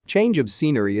Change of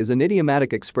scenery is an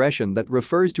idiomatic expression that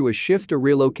refers to a shift or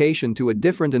relocation to a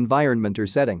different environment or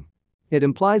setting. It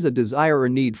implies a desire or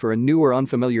need for a new or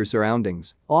unfamiliar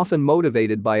surroundings, often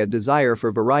motivated by a desire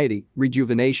for variety,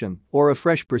 rejuvenation, or a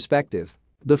fresh perspective.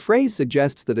 The phrase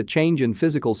suggests that a change in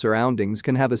physical surroundings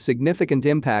can have a significant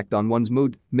impact on one's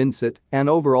mood, mindset, and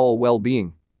overall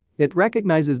well-being. It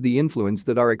recognizes the influence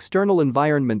that our external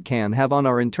environment can have on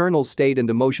our internal state and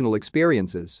emotional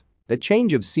experiences. A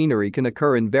change of scenery can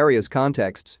occur in various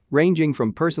contexts, ranging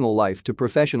from personal life to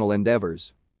professional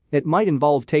endeavors. It might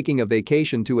involve taking a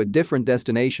vacation to a different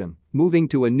destination, moving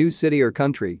to a new city or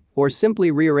country, or simply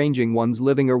rearranging one's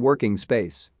living or working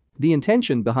space. The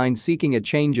intention behind seeking a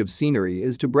change of scenery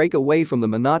is to break away from the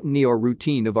monotony or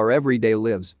routine of our everyday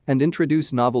lives and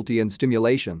introduce novelty and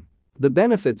stimulation. The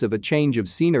benefits of a change of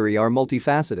scenery are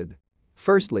multifaceted.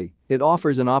 Firstly, it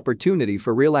offers an opportunity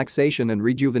for relaxation and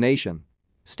rejuvenation.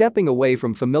 Stepping away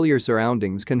from familiar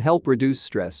surroundings can help reduce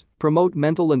stress, promote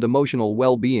mental and emotional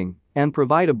well-being, and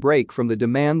provide a break from the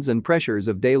demands and pressures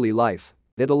of daily life.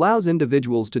 It allows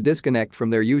individuals to disconnect from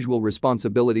their usual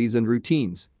responsibilities and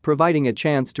routines, providing a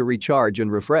chance to recharge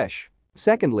and refresh.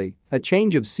 Secondly, a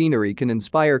change of scenery can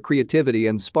inspire creativity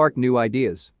and spark new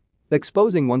ideas.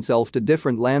 Exposing oneself to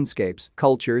different landscapes,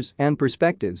 cultures, and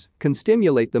perspectives can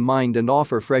stimulate the mind and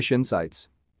offer fresh insights.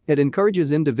 It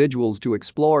encourages individuals to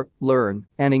explore, learn,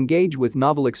 and engage with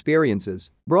novel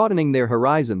experiences, broadening their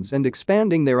horizons and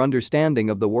expanding their understanding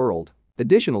of the world.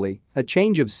 Additionally, a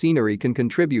change of scenery can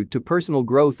contribute to personal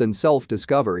growth and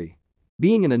self-discovery.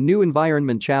 Being in a new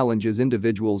environment challenges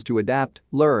individuals to adapt,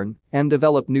 learn, and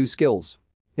develop new skills.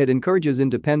 It encourages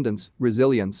independence,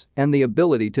 resilience, and the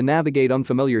ability to navigate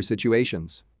unfamiliar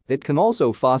situations. It can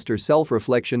also foster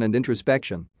self-reflection and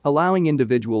introspection, allowing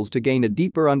individuals to gain a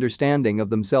deeper understanding of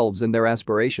themselves and their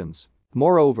aspirations.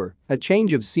 Moreover, a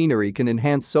change of scenery can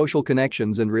enhance social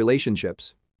connections and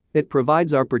relationships. It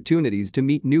provides opportunities to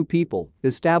meet new people,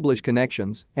 establish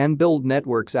connections, and build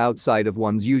networks outside of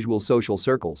one's usual social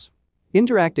circles.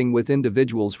 Interacting with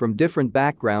individuals from different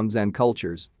backgrounds and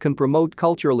cultures can promote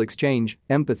cultural exchange,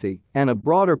 empathy, and a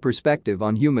broader perspective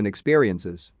on human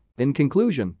experiences. In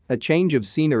conclusion, a change of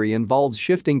scenery involves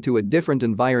shifting to a different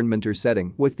environment or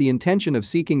setting with the intention of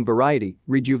seeking variety,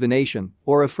 rejuvenation,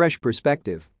 or a fresh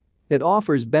perspective. It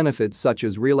offers benefits such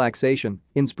as relaxation,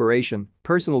 inspiration,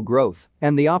 personal growth,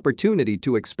 and the opportunity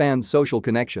to expand social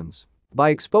connections. By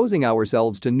exposing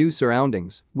ourselves to new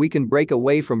surroundings, we can break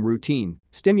away from routine,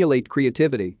 stimulate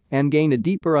creativity, and gain a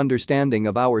deeper understanding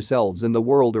of ourselves and the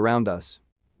world around us.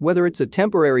 Whether it's a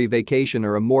temporary vacation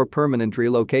or a more permanent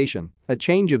relocation, a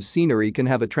change of scenery can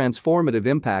have a transformative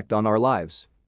impact on our lives.